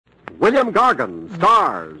William Gargan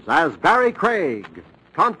stars as Barrie Craig,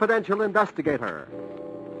 confidential investigator.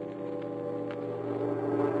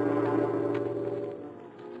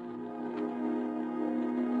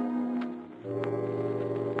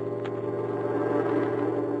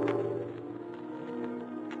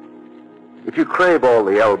 If you crave all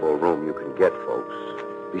the elbow room you can get, folks,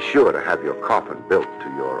 be sure to have your coffin built to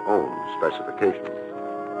your own specifications.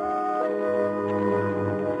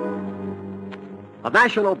 The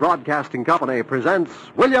National Broadcasting Company presents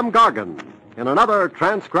William Gargan in another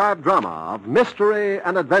transcribed drama of mystery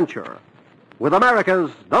and adventure with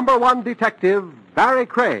America's #1 detective, Barrie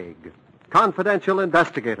Craig, confidential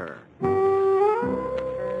investigator.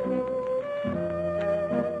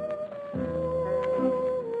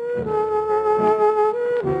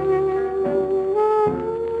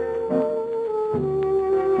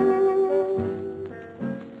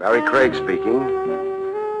 Barrie Craig speaking.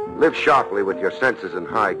 Live sharply with your senses in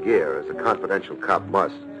high gear, as a confidential cop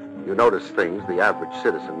must. You notice things the average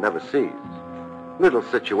citizen never sees. Little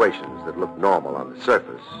situations that look normal on the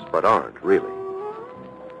surface, but aren't really.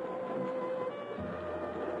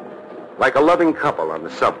 Like a loving couple on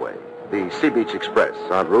the subway, the Sea Beach Express,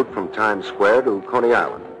 en route from Times Square to Coney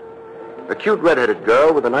Island. A cute red-headed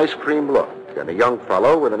girl with an ice cream look, and a young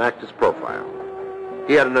fellow with an actor's profile.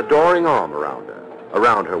 He had an adoring arm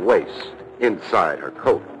around her waist, inside her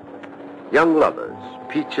coat. Young lovers,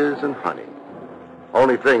 peaches and honey.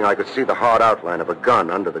 Only thing, I could see the hard outline of a gun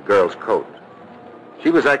under the girl's coat.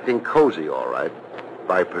 She was acting cozy, all right,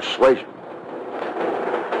 by persuasion.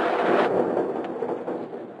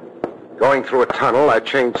 Going through a tunnel, I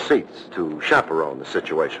changed seats to chaperone the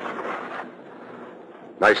situation.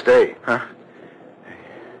 Nice day. Huh?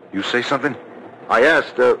 You say something? I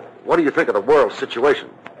asked, what do you think of the world situation?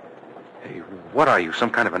 Hey, what are you,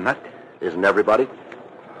 some kind of a nut? Isn't everybody?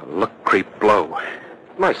 Look, creep, blow.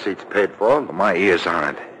 My seat's paid for. Well, my ears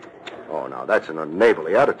aren't. Oh, now, that's an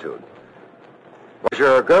unneighborly attitude. What does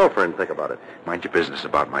your girlfriend think about it? Mind your business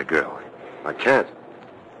about my girl. I can't.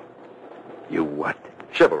 You what?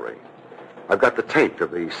 Chivalry. I've got the taint of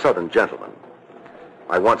the Southern gentleman.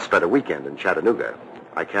 I once spent a weekend in Chattanooga.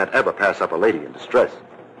 I can't ever pass up a lady in distress.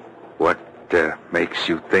 What makes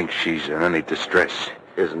you think she's in any distress?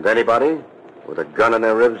 Isn't anybody with a gun in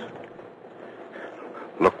their ribs?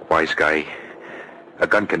 Look, wise guy, a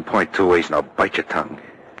gun can point two ways and I'll bite your tongue.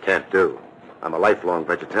 Can't do. I'm a lifelong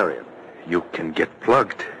vegetarian. You can get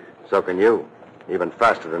plugged. So can you. Even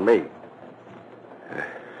faster than me.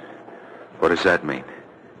 What does that mean?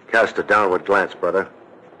 Cast a downward glance, brother.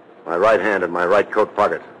 My right hand in my right coat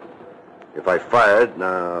pocket. If I fired,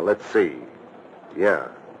 now, let's see. Yeah,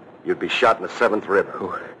 you'd be shot in the 7th rib.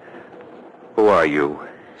 Who are you?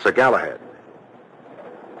 Sir Galahad.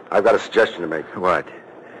 I've got a suggestion to make. What?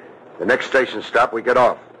 The next station stop, we get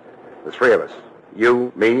off. The three of us.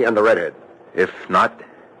 You, me, and the redhead. If not,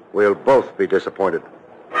 we'll both be disappointed.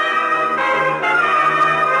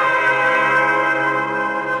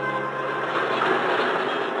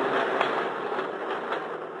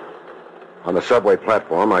 On the subway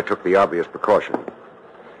platform, I took the obvious precaution.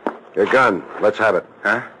 Your gun. Let's have it.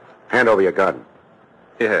 Huh? Hand over your gun.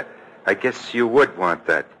 Yeah, I guess you would want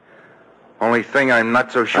that. Only thing I'm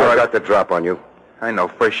not so sure... I got the drop on you. I know.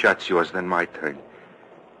 First shot's yours, then my turn.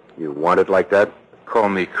 You want it like that? Call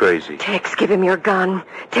me crazy. Tex, give him your gun.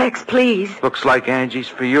 Tex, please. Looks like Angie's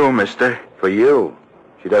for you, mister. For you?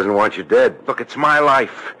 She doesn't want you dead. Look, it's my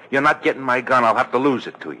life. You're not getting my gun. I'll have to lose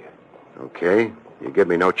it to you. Okay. You give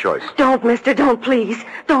me no choice. Don't, mister. Don't, please.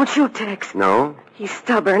 Don't shoot Tex. No? He's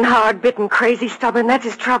stubborn, hard-bitten, crazy stubborn. That's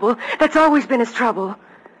his trouble. That's always been his trouble.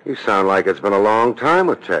 You sound like it's been a long time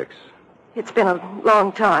with Tex. It's been a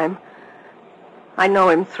long time. I know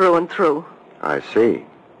him through and through. I see.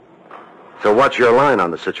 So what's your line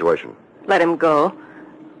on the situation? Let him go.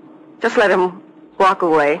 Just let him walk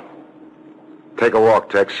away. Take a walk,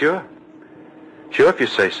 Tex. Sure. Sure, if you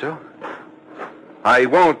say so. I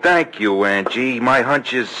won't thank you, Angie. My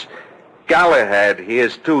hunch is Galahad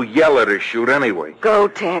here's too yeller to shoot anyway. Go,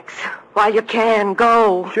 Tex. While you can,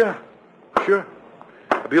 go. Sure.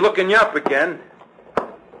 I'll be looking you up again.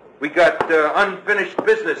 We got unfinished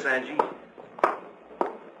business, Angie.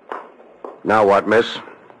 Now what, miss?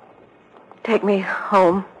 Take me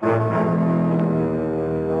home.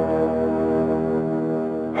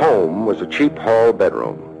 Home was a cheap hall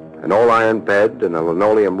bedroom. An all-iron bed and a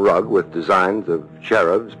linoleum rug with designs of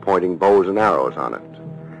cherubs pointing bows and arrows on it.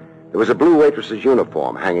 There was a blue waitress's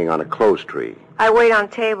uniform hanging on a clothes tree. I wait on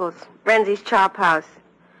tables. Renzi's Chop House.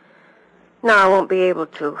 No, I won't be able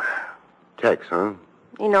to. Tex, huh?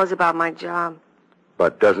 He knows about my job.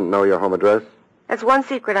 But doesn't know your home address? That's one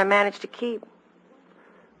secret I managed to keep.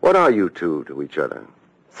 What What are you two to each other?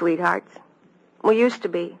 Sweethearts. We used to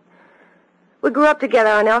be. We grew up together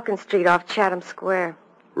on Elkin Street off Chatham Square.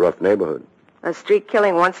 Rough neighborhood. A street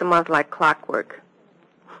killing once a month like clockwork.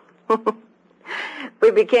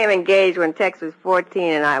 We became engaged when Tex was 14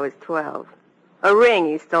 and I was 12. A ring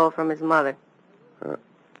he stole from his mother.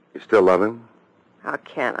 You still love him? How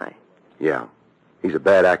can I? Yeah. He's a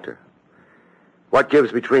bad actor. What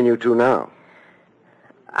gives between you two now?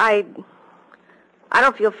 I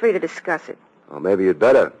don't feel free to discuss it. Well, maybe you'd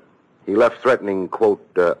better. He left threatening, quote,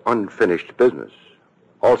 unfinished business.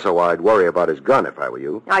 Also, I'd worry about his gun if I were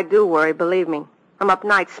you. I do worry, believe me. I'm up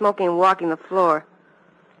nights smoking and walking the floor.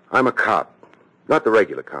 I'm a cop. Not the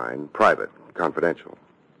regular kind. Private. Confidential.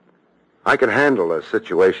 I can handle a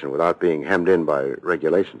situation without being hemmed in by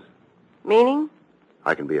regulations. Meaning?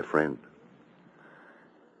 I can be a friend.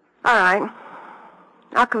 All right.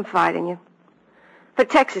 I'll confide in you. For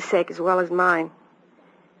Tex's sake as well as mine.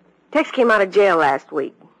 Tex came out of jail last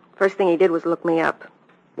week. First thing he did was look me up.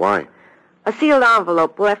 Why? A sealed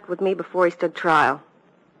envelope left with me before he stood trial.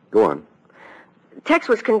 Go on. Tex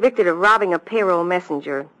was convicted of robbing a payroll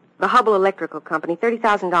messenger. The Hubble Electrical Company.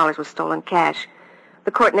 $30,000 was stolen cash.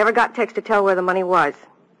 The court never got Tex to tell where the money was.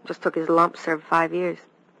 Just took his lump, served 5 years.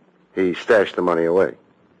 He stashed the money away.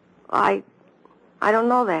 I don't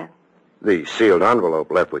know that. The sealed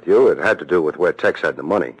envelope left with you, it had to do with where Tex had the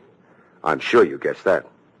money. I'm sure you guessed that.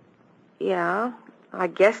 Yeah, I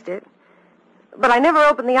guessed it. But I never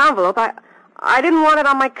opened the envelope. I didn't want it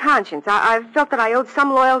on my conscience. I felt that I owed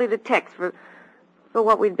some loyalty to Tex for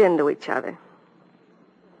what we'd been to each other.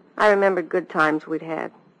 I remembered good times we'd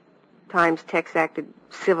had. Times Tex acted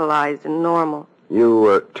civilized and normal.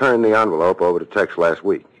 You turned the envelope over to Tex last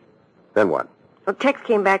week. Then what? Well, Tex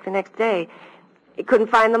came back the next day. He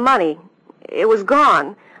couldn't find the money. It was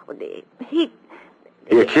gone.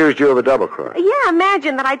 He accused you of a double cross. Yeah,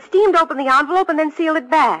 imagine that I'd steamed open the envelope and then sealed it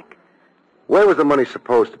back. Where was the money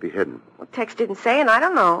supposed to be hidden? Well, Tex didn't say, and I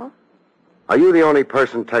don't know. Are you the only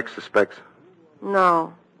person Tex suspects?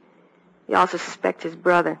 No. He also suspects his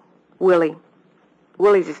brother, Willie.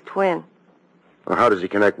 Willie's his twin. Well, how does he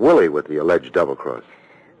connect Willie with the alleged double cross?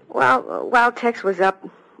 Well, while Tex was up,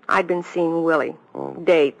 I'd been seeing Willie. Oh.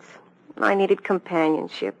 Dates. I needed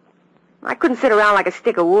companionship. I couldn't sit around like a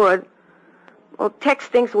stick of wood. Well, Tex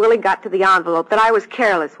thinks Willie got to the envelope, that I was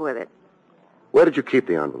careless with it. Where did you keep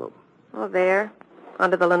the envelope? Oh, there,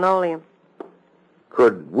 under the linoleum.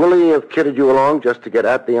 Could Willie have kidded you along just to get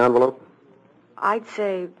at the envelope? I'd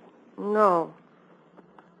say no.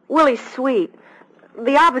 Willie's sweet.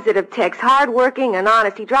 The opposite of Tex, hard-working and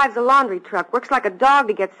honest. He drives a laundry truck, works like a dog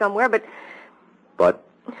to get somewhere, but... But?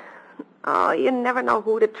 Oh, you never know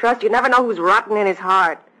who to trust. You never know who's rotten in his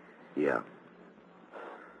heart. Yeah.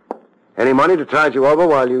 Any money to tide you over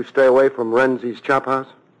while you stay away from Renzi's chop house?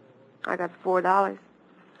 I got $4.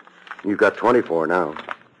 You've got 24 now.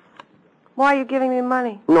 Why are you giving me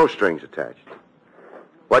money? No strings attached.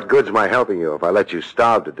 What good's my helping you if I let you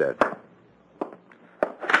starve to death?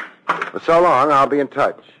 Well, so long. I'll be in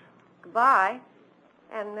touch. Goodbye.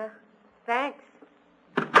 And, thanks.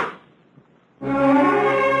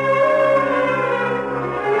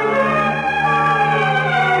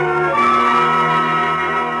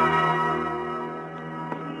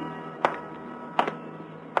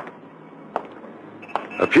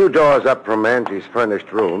 A few doors up from Angie's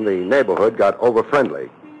furnished room, the neighborhood got over-friendly.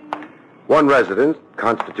 One resident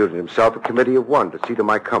constituted himself a committee of one to see to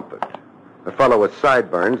my comfort. A fellow with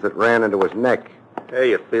sideburns that ran into his neck.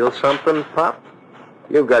 Hey, you feel something, Pop?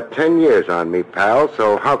 You've got 10 years on me, pal,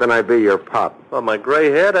 so how can I be your pop? Well, my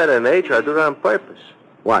gray hair, at an age, I do that on purpose.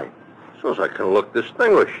 Why? So as I can look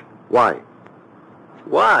distinguished. Why?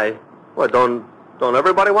 Why? Well, don't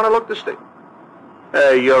everybody want to look distinguished?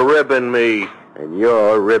 Hey, you're ribbing me. And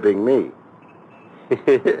you're ribbing me.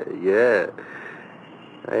 Yeah.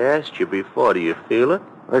 I asked you before. Do you feel it?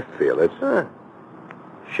 I feel it. Huh.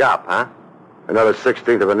 Sharp, huh? Another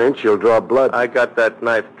 1/16 of an inch, you'll draw blood. I got that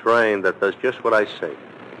knife trained that does just what I say.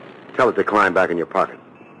 Tell it to climb back in your pocket.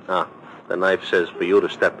 Ah, the knife says for you to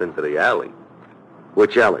step into the alley.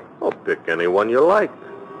 Which alley? Oh, pick any one you like.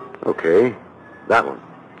 Okay, that one.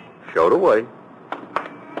 Show the way.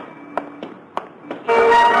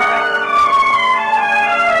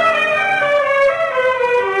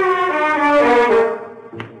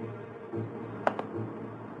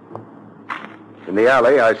 In the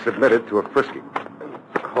alley, I submitted to a frisking.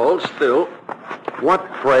 Hold still. What,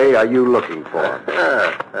 pray, are you looking for?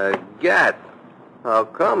 A gat. How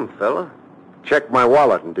come, fella? Check my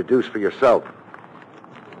wallet and deduce for yourself.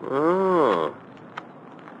 Oh.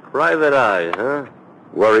 Private eye, huh?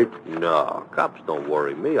 Worried? No, cops don't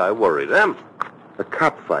worry me. I worry them. A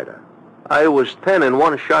cop fighter. I was 10 and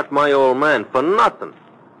one shot my old man for nothing.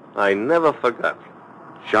 I never forgot.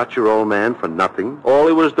 Shot your old man for nothing? All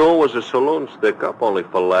he was doing was a saloon stick-up, only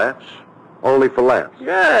for laughs. Only for laughs?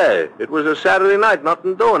 Yeah, it was a Saturday night,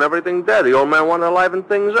 nothing doing, everything dead. The old man wanted to liven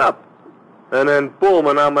things up. And then, boom,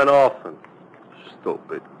 and I'm an orphan.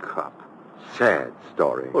 Stupid cop. Sad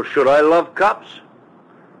story. Well, should I love cops?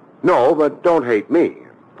 No, but don't hate me.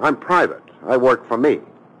 I'm private. I work for me.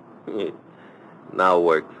 Now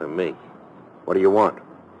work for me. What do you want?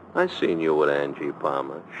 I seen you with Angie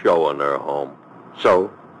Palmer, showing her home.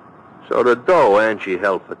 So? So the dough Angie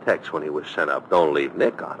held for Tex when he was sent up, don't leave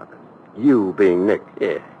Nick out of it. You being Nick?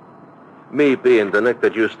 Yeah. Me being the Nick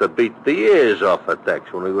that used to beat the ears off of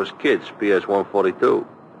Tex when we was kids, PS 142.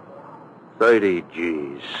 30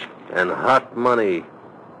 G's. And hot money.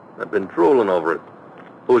 I've been drooling over it.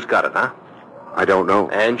 Who's got it, huh? I don't know.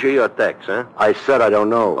 Angie or Tex, huh? I said I don't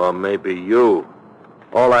know. Or maybe you.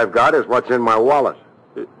 All I've got is what's in my wallet.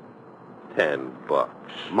 $10.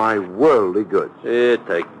 My worldly goods. Here,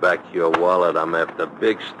 take back your wallet. I'm after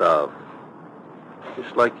big stuff.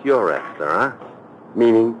 Just like you're after, huh?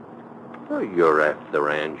 Meaning? Oh, you're after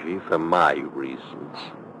Angie for my reasons.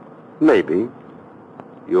 Maybe.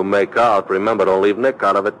 You make out. Remember, don't leave Nick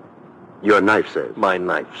out of it. Your knife says. My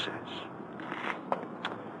knife says.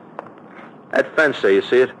 That fence there, you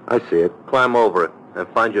see it? I see it. Climb over it and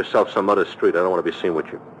find yourself some other street. I don't want to be seen with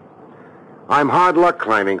you. I'm hard luck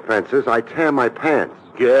climbing fences. I tear my pants.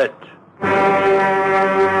 Get.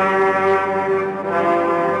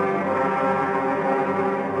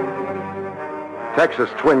 Tex's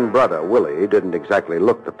twin brother, Willie, didn't exactly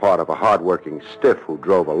look the part of a hard-working stiff who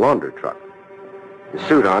drove a laundry truck. The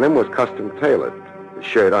suit on him was custom-tailored. The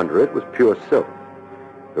shirt under it was pure silk.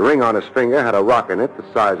 The ring on his finger had a rock in it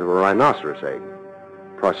the size of a rhinoceros egg.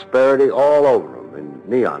 Prosperity all over him in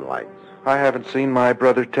neon lights. I haven't seen my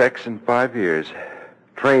brother Tex in 5 years.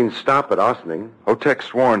 Trains stop at Ossining. Oh,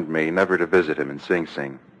 Tex warned me never to visit him in Sing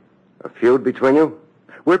Sing. A feud between you?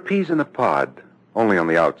 We're peas in a pod, only on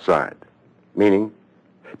the outside. Meaning?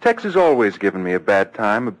 Tex has always given me a bad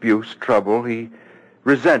time, abuse, trouble. He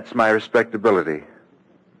resents my respectability.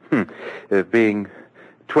 Being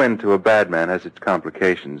twin to a bad man has its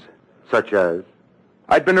complications. Such as?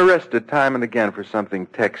 I'd been arrested time and again for something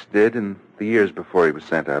Tex did in the years before he was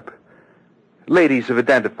sent up. Ladies have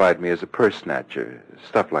identified me as a purse snatcher,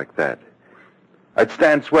 stuff like that. I'd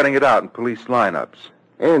stand sweating it out in police lineups.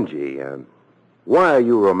 Angie, why are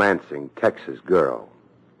you romancing Tex's girl?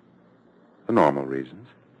 The normal reasons.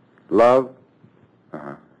 Love?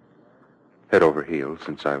 Uh-huh. Head over heels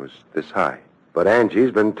since I was this high. But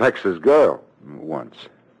Angie's been Tex's girl. Once.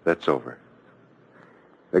 That's over.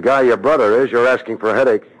 The guy your brother is, you're asking for a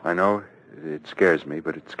headache. I know. It scares me,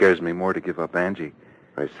 but it scares me more to give up Angie.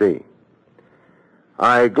 I see.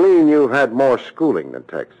 I glean you've had more schooling than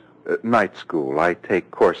Tex. Night school. I take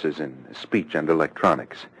courses in speech and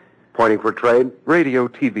electronics. Pointing for trade? Radio,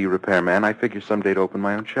 TV repairman. I figure someday to open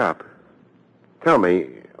my own shop. Tell me,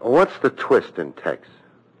 what's the twist in Tex?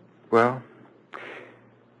 Well,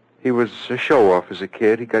 he was a show-off as a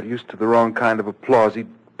kid. He got used to the wrong kind of applause. He'd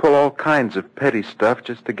pull all kinds of petty stuff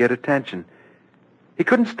just to get attention. He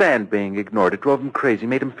couldn't stand being ignored. It drove him crazy,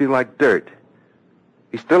 made him feel like dirt.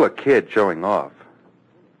 He's still a kid showing off.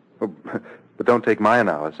 But don't take my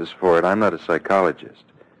analysis for it. I'm not a psychologist.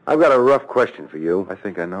 I've got a rough question for you. I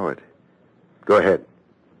think I know it. Go ahead.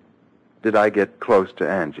 Did I get close to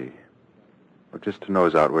Angie? Or just to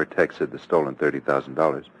nose out where Tex hid the stolen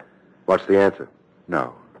 $30,000? What's the answer?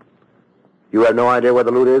 No. You have no idea where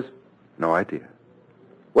the loot is? No idea.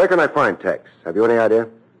 Where can I find Tex? Have you any idea?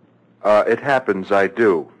 It happens I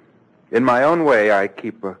do. In my own way, I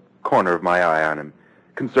keep a corner of my eye on him,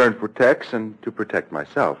 concerned for Tex and to protect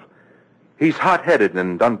myself. He's hot-headed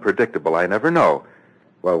and unpredictable. I never know.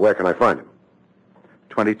 Well, where can I find him?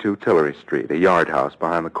 22 Tillery Street, a yard house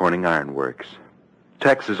behind the Corning Iron Works.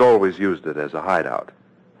 Tex has always used it as a hideout.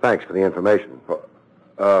 Thanks for the information.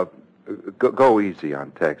 Go easy on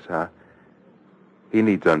Tex, huh? He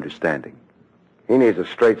needs understanding. He needs a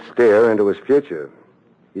straight steer into his future.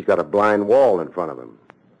 He's got a blind wall in front of him.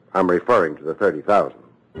 I'm referring to the 30,000.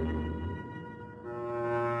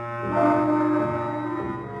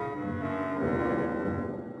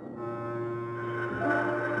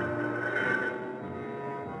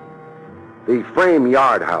 The frame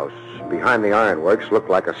yard house behind the ironworks looked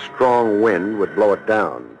like a strong wind would blow it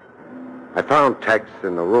down. I found Tex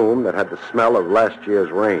in the room that had the smell of last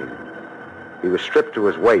year's rain. He was stripped to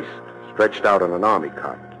his waist, stretched out on an army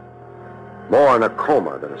cot. More in a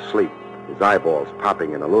coma than asleep, his eyeballs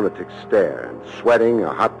popping in a lunatic stare and sweating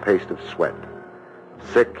a hot paste of sweat.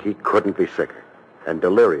 Sick, he couldn't be sicker. and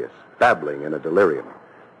delirious, babbling in a delirium.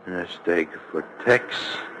 Mistake for Tex.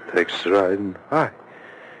 Tex riding high.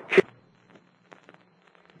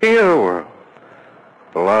 Here, world.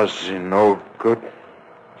 Lousy, no good.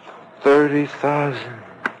 30,000.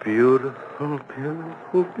 Beautiful,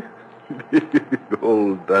 beautiful, beautiful.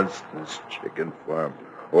 Old Dunstan's chicken farm.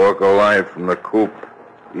 Walk a line from the coop.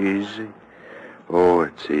 Easy. Oh,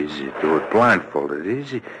 it's easy. Do it blindfolded.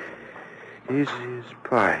 Easy. Easy as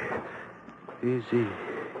pie. Easy.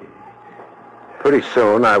 Pretty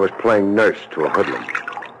soon, I was playing nurse to a hoodlum,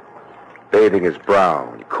 bathing his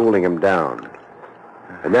brow and cooling him down.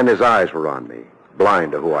 And then his eyes were on me,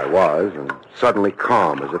 blind to who I was, and suddenly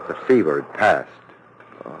calm as if the fever had passed.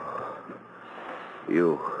 Oh,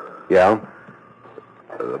 you. Yeah?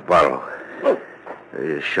 The bottle.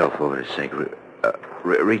 There's a shelf over the sink.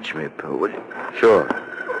 Reach me a pill, will you? Sure.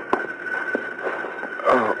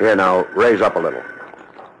 Oh. Here, now, raise up a little.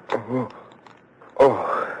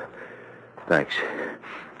 Oh. Thanks.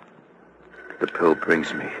 The pill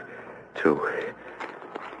brings me to.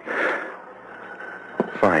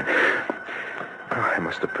 Fine. Oh, I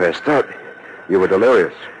must have passed out. You were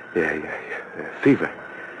delirious. Yeah. Fever.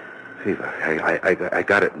 I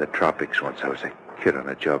got it in the tropics once. I was a kid on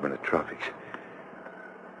a job in the tropics.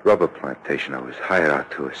 Rubber plantation. I was hired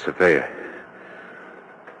out to a surveyor.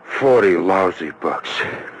 40 lousy bucks.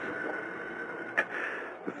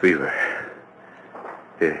 The fever.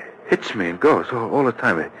 It hits me and goes all the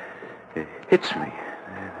time. It hits me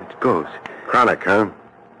and it goes. Chronic, huh?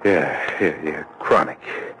 Yeah, chronic.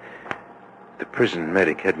 The prison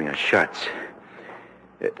medic had me on shots.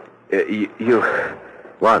 You...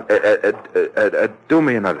 What? Do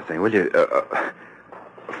me another thing, will you?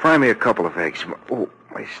 Fry me a couple of eggs. Oh,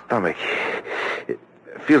 my stomach. It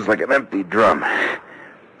feels like an empty drum.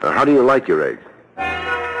 How do you like your eggs?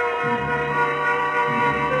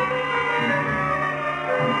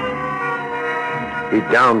 He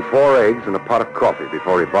downed 4 eggs and a pot of coffee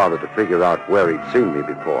before he bothered to figure out where he'd seen me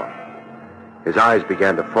before. His eyes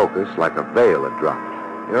began to focus like a veil had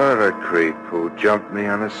dropped. You're the creep who jumped me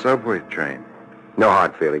on a subway train. No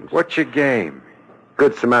hard feelings. What's your game?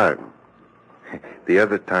 Good Samaritan. The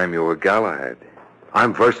other time you were Galahad.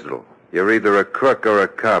 I'm versatile. You're either a crook or a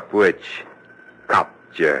cop. Which? Cop.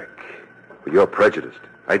 Jerk. But you're prejudiced.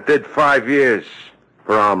 I did 5 years.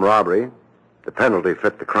 For armed robbery. The penalty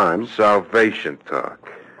fit the crime. Salvation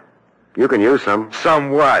talk. You can use some.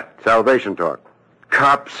 Some what? Salvation talk.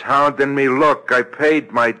 Cops hounding me. Look, I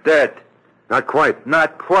paid my debt. Not quite.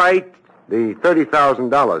 Not quite? The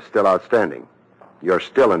 $30,000 still outstanding. You're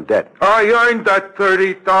still in debt. I earned that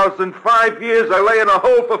 $30,000. 5 years. I lay in a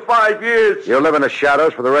hole for 5 years. You'll live in the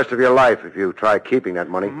shadows for the rest of your life if you try keeping that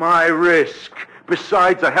money. My risk.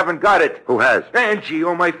 Besides, I haven't got it. Who has? Angie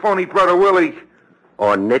or my phony brother Willie.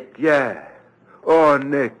 Or Nick? Yeah. Oh,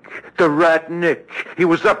 Nick. The rat Nick. He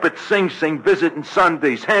was up at Sing Sing visiting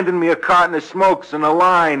Sundays, handing me a carton of smokes and a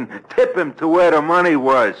line. Tip him to where the money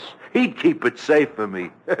was. He'd keep it safe for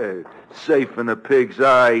me. Safe in a pig's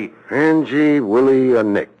eye. Angie, Willie, or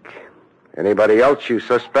Nick. Anybody else you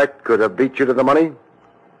suspect could have beat you to the money?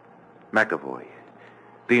 McAvoy.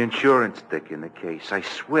 The insurance dick in the case. I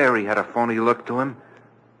swear he had a phony look to him.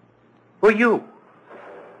 Or you.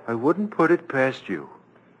 I wouldn't put it past you.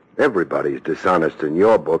 Everybody's dishonest in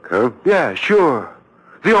your book, huh? Yeah, sure.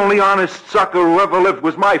 The only honest sucker who ever lived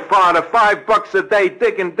was my father. $5 a day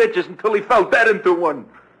digging ditches until he fell dead into one.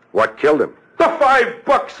 What killed him? The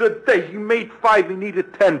 $5 a day. He made 5. He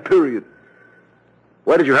needed 10, period.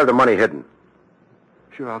 Where did you have the money hidden?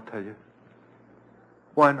 Sure, I'll tell you.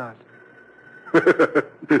 Why not?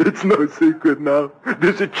 It's no secret now.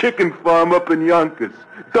 There's a chicken farm up in Yonkers.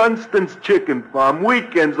 Dunstan's Chicken Farm.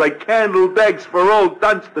 Weekends like candled eggs for old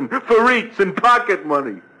Dunstan, for eats and pocket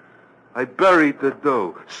money. I buried the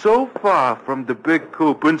dough so far from the big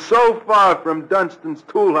coop and so far from Dunstan's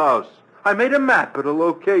tool house. I made a map of the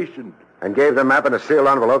location. And gave the map in a sealed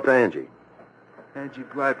envelope to Angie. Angie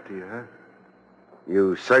blabbed to you, huh?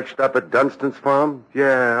 You searched up at Dunstan's farm?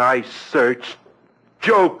 Yeah, I searched.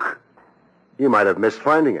 Joke. You might have missed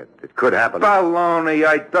finding it. It could happen. Baloney.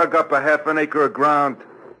 I dug up a half an acre of ground.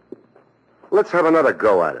 Let's have another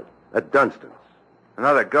go at it. At Dunstan's.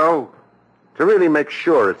 Another go? To really make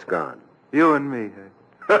sure it's gone. You and me,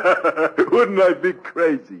 huh? Wouldn't I be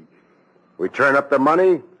crazy? We turn up the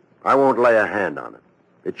money, I won't lay a hand on it.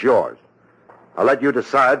 It's yours. I'll let you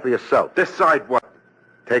decide for yourself. Decide what?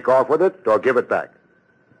 Take off with it or give it back.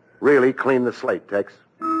 Really clean the slate, Tex.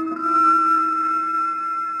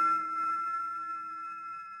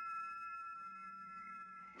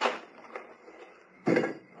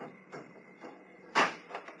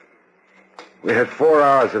 We had 4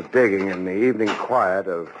 hours of digging in the evening quiet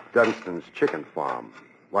of Dunstan's chicken farm.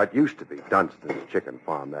 What used to be Dunstan's chicken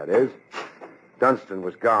farm, that is. Dunstan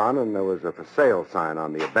was gone, and there was a for sale sign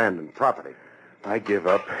on the abandoned property. I give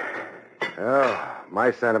up. Well,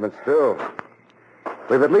 my sentiments, too.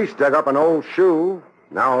 We've at least dug up an old shoe.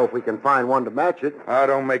 Now, if we can find one to match it... I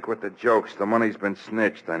don't make with the jokes. The money's been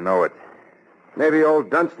snitched. I know it. Maybe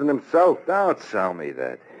old Dunstan himself. Don't sell me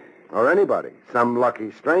that. Or anybody. Some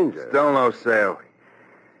lucky stranger. Still no sale.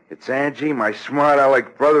 It's Angie, my smart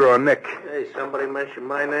aleck brother, or Nick. Hey, somebody mentioned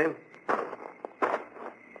my name?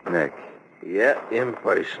 Nick. Yeah, in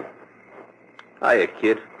person. Hiya,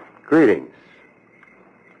 kid. Greetings.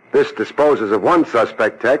 This disposes of one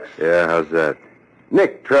suspect, Tex. Yeah, how's that?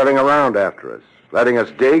 Nick trailing around after us, letting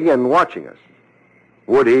us dig and watching us.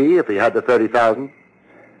 Would he if he had the 30,000?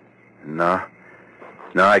 No,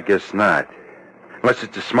 I guess not. Unless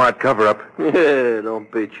it's a smart cover-up. Yeah,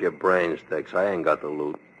 don't beat your brains, Tex. I ain't got the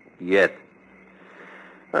loot. Yet.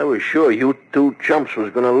 I was sure you two chumps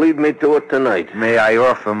was going to lead me to it tonight. May I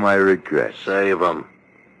offer my regrets? Save 'em.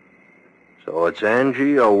 So it's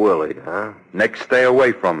Angie or Willie, huh? Nick, stay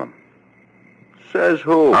away from him. Says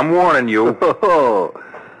who? I'm warning you. Oh,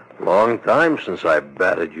 long time since I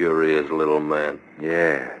batted your ears, little man.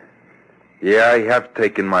 Yeah. Yeah, I have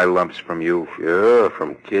taken my lumps from you. Sure,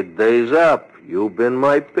 from kid days up. You've been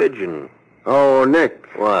my pigeon. Oh, Nick.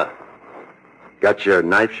 What? Got your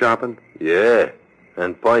knife sharpened? Yeah,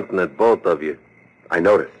 and pointing at both of you. I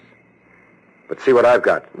noticed. But see what I've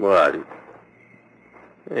got. What?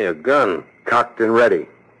 Hey, a gun. Cocked and ready.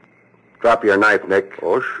 Drop your knife, Nick.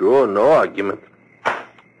 Oh, sure, no argument.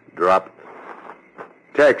 Drop.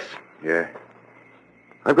 Tex. Yeah?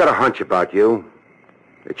 I've got a hunch about you.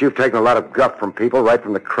 That you've taken a lot of guff from people right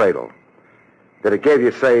from the cradle. That it gave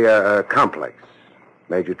you, say, a complex.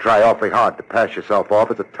 Made you try awfully hard to pass yourself off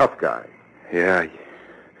as a tough guy. Yeah,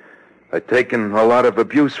 I've taken a lot of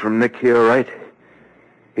abuse from Nick here, right?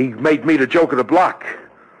 He made me the joke of the block.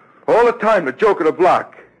 All the time, the joke of the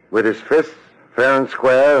block. With his fists, fair and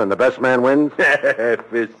square, and the best man wins?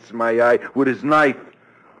 Fists, my eye, with his knife.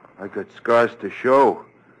 I got scars to show.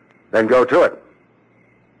 Then go to it.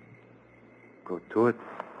 Go to it?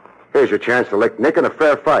 Here's your chance to lick Nick in a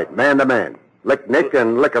fair fight, man to man. Lick Nick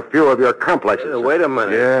and lick a few of your complexes. Wait a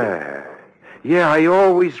minute. Yeah, I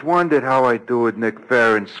always wondered how I'd do it, Nick,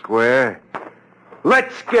 fair and square.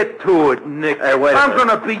 Let's get to it, Nick. Hey, wait a I'm minute.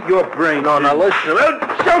 gonna beat your brains. No, now listen.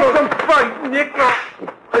 Show some fight, Nick.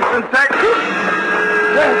 Listen, Tex.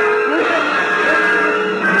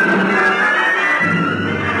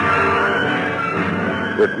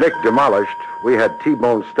 With Nick demolished, we had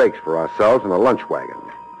T-bone steaks for ourselves and a lunch wagon.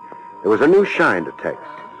 There was a new shine to Tex.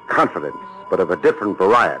 Confidence, but of a different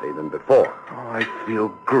variety than before. Oh, I feel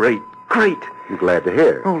great. I'm glad to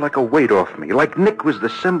hear. Oh, like a weight off me. Like Nick was the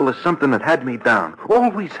symbol of something that had me down.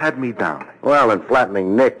 Always had me down. Well, in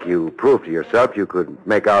flattening Nick, you proved to yourself you could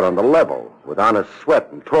make out on the level with honest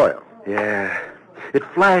sweat and toil. Yeah. It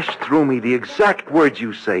flashed through me the exact words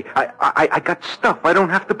you say. I got stuff I don't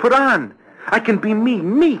have to put on. I can be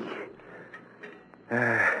me.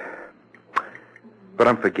 But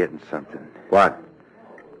I'm forgetting something. What?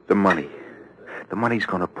 The money. The money's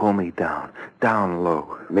gonna pull me down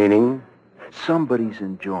low. Meaning? Somebody's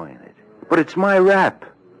enjoying it. But it's my rap.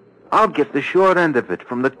 I'll get the short end of it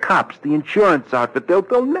from the cops, the insurance outfit.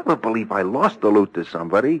 They'll never believe I lost the loot to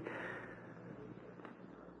somebody.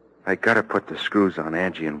 I gotta put the screws on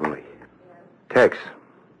Angie and Willie. Tex.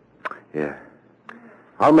 Yeah.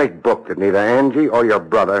 I'll make book that neither Angie or your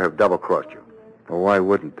brother have double-crossed you. Well, why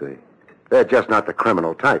wouldn't they? They're just not the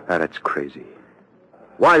criminal type. That's crazy.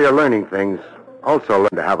 While you're learning things, also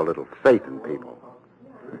learn to have a little faith in people.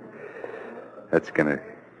 That's gonna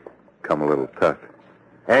come a little tough.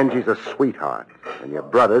 Angie's a sweetheart, and your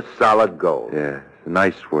brother's solid gold. Yeah,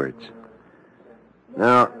 nice words.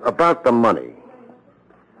 Now, about the money.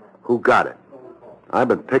 Who got it? I've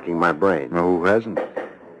been picking my brain. Well, who hasn't?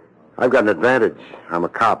 I've got an advantage. I'm a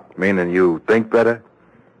cop. Meaning you think better?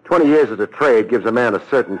 20 years of the trade gives a man a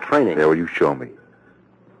certain training. Yeah, well, you show me.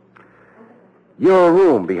 Your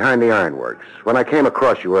room behind the ironworks. When I came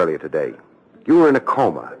across you earlier today, you were in a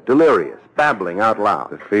coma, delirious, babbling out loud.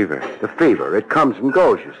 The fever. The fever. It comes and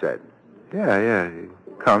goes, you said. Yeah,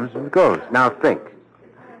 it comes and goes. Now think.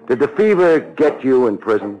 Did the fever get you in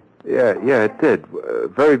prison? Yeah, it did.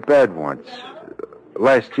 Very bad once.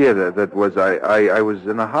 Last year, that was, I was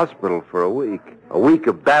in a hospital for a week. A week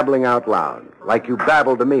of babbling out loud, like you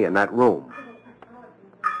babbled to me in that room.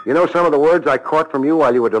 You know some of the words I caught from you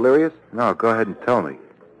while you were delirious? No, go ahead and tell me.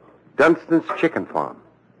 Dunstan's chicken farm.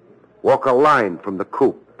 Walk a line from the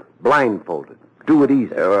coop, blindfolded, Do it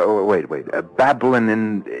easy. Wait. Babbling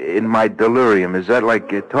in my delirium. Is that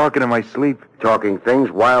like talking in my sleep? Talking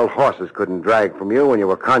things wild horses couldn't drag from you when you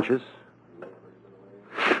were conscious.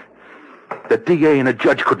 The DA and the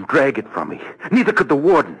judge couldn't drag it from me. Neither could the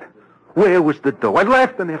warden. Where was the dough? I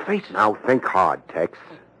laughed in their faces. Now think hard, Tex,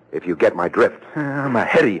 if you get my drift. I'm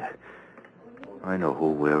ahead of you. I know who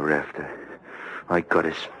we're after. I got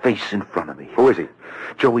his face in front of me. Who is he?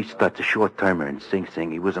 Joey Stutz, a short-timer in Sing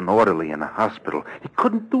Sing. He was an orderly in a hospital. He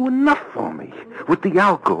couldn't do enough for me. With the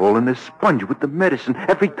alcohol and the sponge, with the medicine,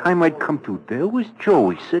 every time I'd come to, there was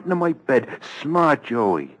Joey sitting in my bed. Smart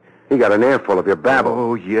Joey. He got an earful of your babble.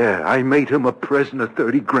 Oh, yeah. I made him a present of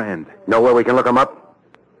 30 grand. Know where we can look him up?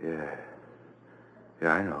 Yeah,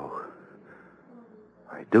 I know.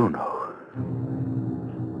 I do know.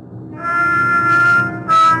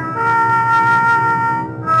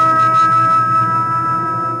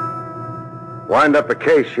 Wind up a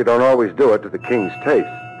case, you don't always do it to the king's taste.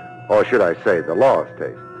 Or should I say, the law's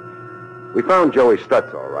taste. We found Joey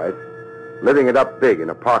Stutz, all right. Living it up big in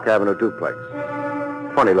a Park Avenue duplex.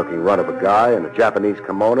 Funny-looking runt of a guy in a Japanese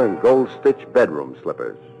kimono and gold-stitched bedroom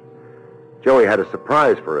slippers. Joey had a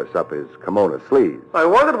surprise for us up his kimono sleeves. I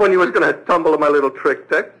wondered when you was going to tumble my little trick,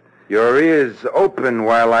 Tex. Your ears open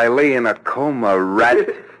while I lay in a coma, rat.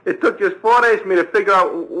 It took just 4 days for me to figure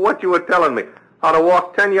out what you were telling me. How to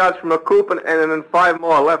walk 10 yards from a coop and then 5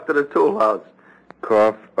 more left at the tool house.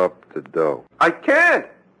 Cough up the dough. I can't.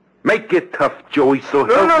 Make it tough, Joey, so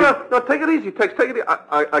No, take it easy, Tex. Take it easy.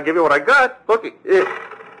 I give you what I got. Look, here.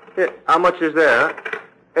 How much is there, huh?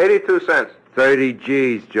 82 cents. 30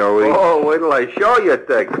 G's, Joey. Oh, wait till I show you,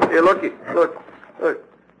 Tex. Here, look.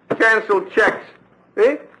 Canceled checks.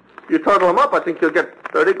 See? You total them up, I think you'll get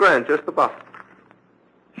 30 grand, just about.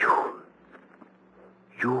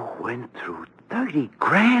 You went through 30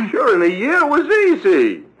 grand? Sure, in a year it was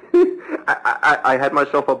easy. I had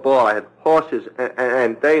myself a ball. I had horses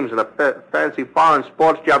and dames and a fancy foreign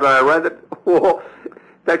sports job that I rented. Oh,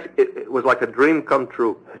 Tex, it was like a dream come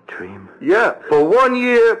true. A dream? Yeah, for 1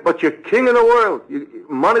 year, but you're king of the world.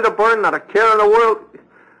 Money to burn, not a care in the world.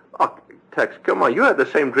 Oh, Tex, come on, you had the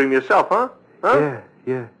same dream yourself, huh?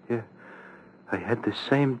 Yeah. I had the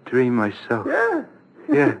same dream myself.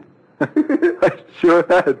 Yeah. I sure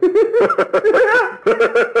had.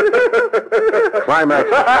 Climax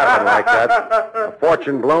happened like that. A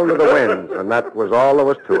fortune blown to the winds, and that was all there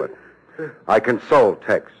was to it. I consoled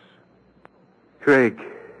Tex. Craig,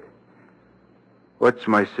 what's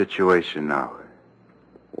my situation now?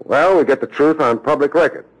 Well, we get the truth on public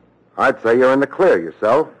record. I'd say you're in the clear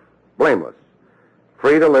yourself. Blameless.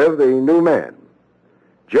 Free to live the new man.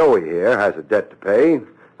 Joey here has a debt to pay.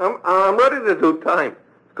 I'm ready to do time.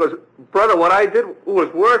 Because, brother, what I did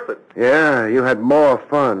was worth it. Yeah, you had more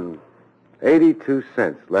fun. 82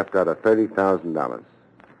 cents left out of $30,000.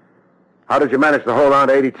 How did you manage to hold on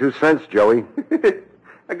to 82 cents, Joey?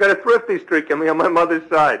 I got a thrifty streak in me on my mother's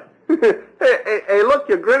side. hey, look,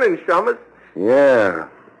 you're grinning, Shummers. Yeah.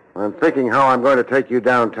 I'm thinking how I'm going to take you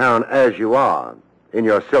downtown as you are, in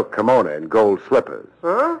your silk kimono and gold slippers.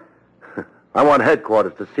 Huh? I want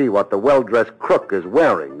headquarters to see what the well-dressed crook is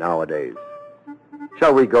wearing nowadays.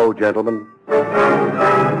 Shall we go, gentlemen?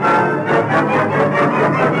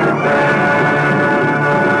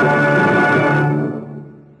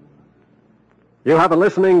 You have been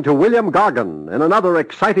listening to William Gargan in another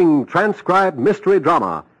exciting transcribed mystery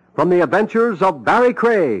drama from the adventures of Barrie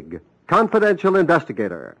Craig, confidential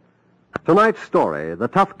investigator. Tonight's story, The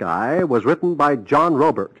Tough Guy, was written by John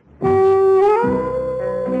Robert.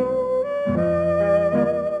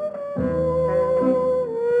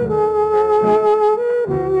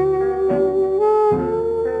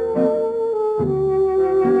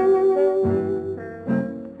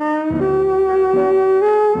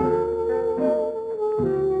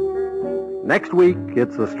 Next week,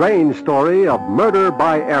 it's the strange story of murder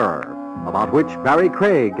by error, about which Barrie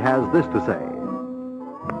Craig has this to say.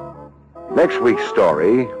 Next week's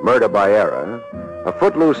story, Murder by Error, a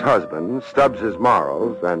footloose husband stubs his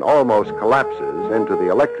morals and almost collapses into the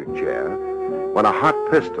electric chair when a hot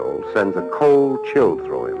pistol sends a cold chill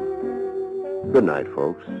through him. Good night,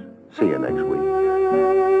 folks. See you next week.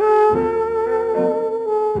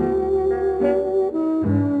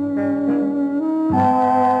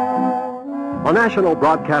 The National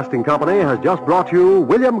Broadcasting Company has just brought you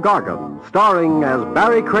William Gargan, starring as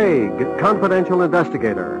Barrie Craig, confidential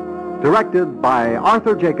investigator, directed by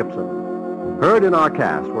Arthur Jacobson. Heard in our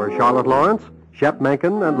cast were Charlotte Lawrence, Shep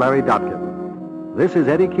Menken, and Larry Dotkin. This is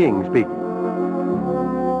Eddie King speaking.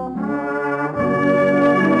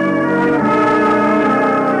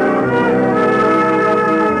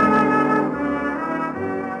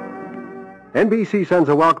 NBC sends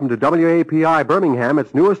a welcome to WAPI Birmingham,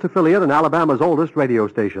 its newest affiliate and Alabama's oldest radio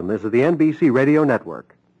station. This is the NBC Radio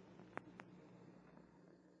Network.